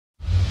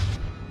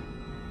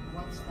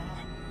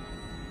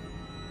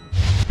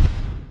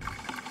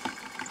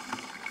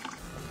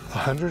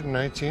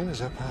119, is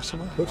that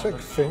possible? Looks like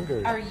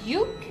fingers. Are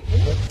you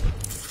kidding?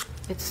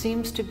 It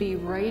seems to be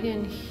right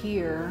in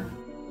here.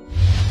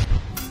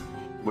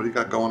 What do you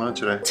got going on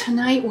today?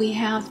 Tonight we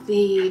have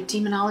the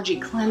demonology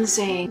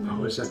cleansing.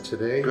 Oh, is that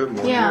today? Good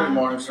morning. Yeah. Good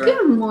morning, sir.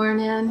 Good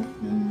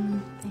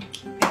morning.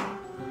 Thank you.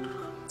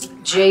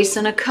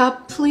 Jason, a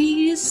cup,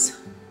 please.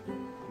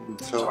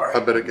 So I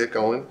better get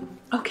going.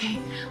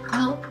 Okay.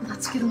 Well,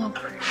 let's get a little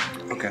prayer.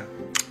 Okay.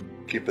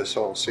 Keep us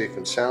all safe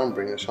and sound.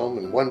 Bring us home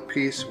in one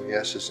piece. We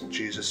ask this in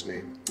Jesus'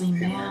 name.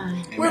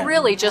 Amen. We're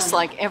really just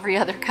like every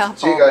other couple.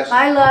 See you guys.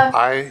 Bye, love.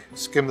 I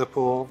skim the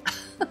pool.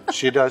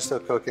 She does the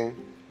cooking.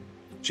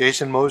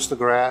 Jason mows the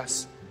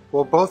grass.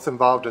 We're both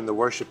involved in the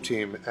worship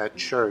team at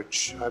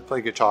church. I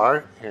play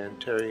guitar and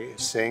Terry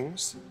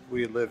sings.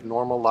 We live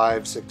normal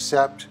lives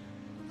except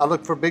I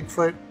look for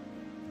Bigfoot,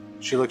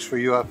 she looks for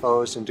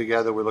UFOs, and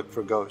together we look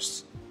for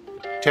ghosts.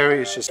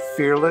 Terry is just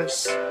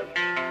fearless,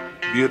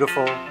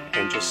 beautiful,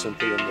 and just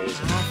simply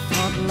amazing. I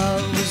thought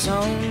love was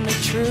only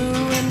true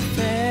in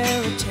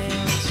fairy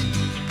tales,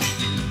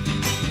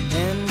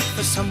 and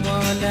for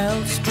someone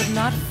else, but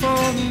not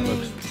for me.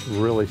 Looks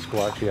really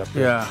squatchy up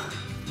there. Yeah.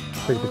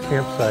 I think the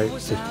campsite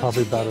is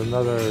probably about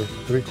another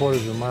 3/4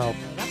 of a mile.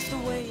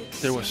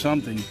 There was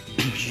something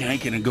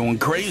yanking and going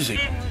crazy.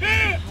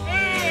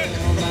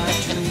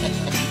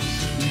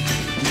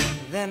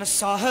 Then I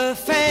saw her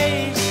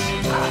face.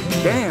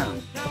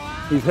 Damn.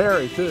 He's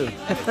hairy too.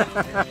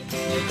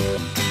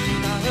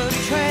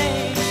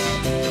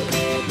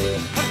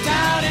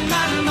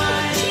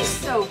 She's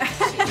so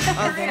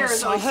her hair is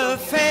Saw always her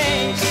so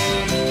face.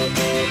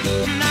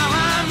 Now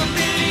I'm a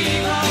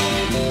believer.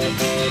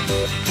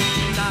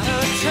 Not a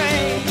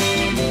trace.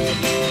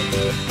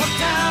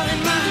 Hooked out in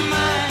my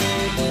mind.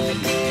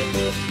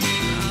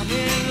 I'm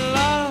in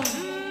love.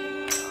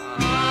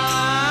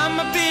 I'm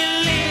a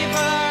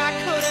believer. I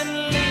couldn't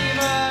leave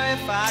her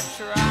if I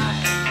tried.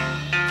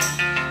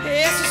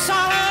 Yes, I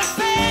saw her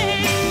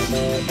face.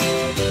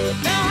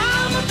 Now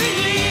I'm a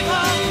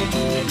believer.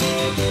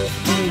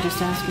 We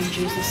just ask in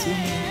Jesus'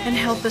 name. And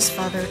help us,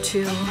 Father,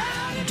 to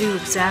do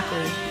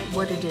exactly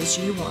what it is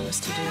you want us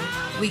to do.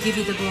 We give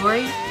you the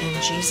glory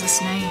in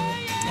Jesus' name.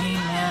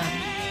 Amen.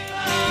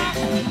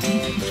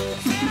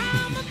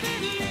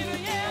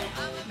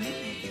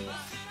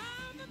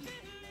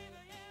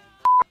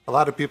 A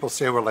lot of people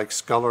say we're like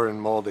Sculler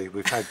and Moldy.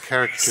 We've had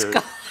characters.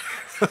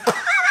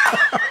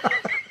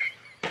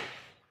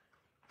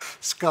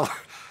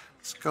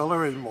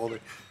 Sculler and Moldy.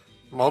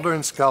 Mulder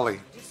and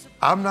Scully.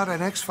 I'm not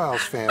an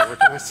X-Files fan. What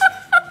can I say?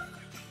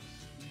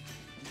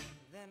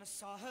 Then I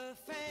saw her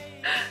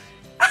face.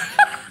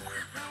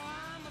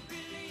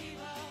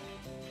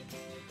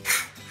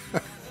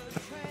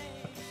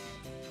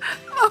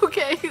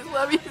 Okay,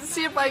 let me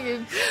see if I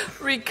can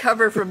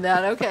recover from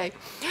that. Okay.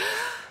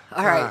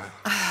 All right.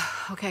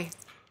 Okay.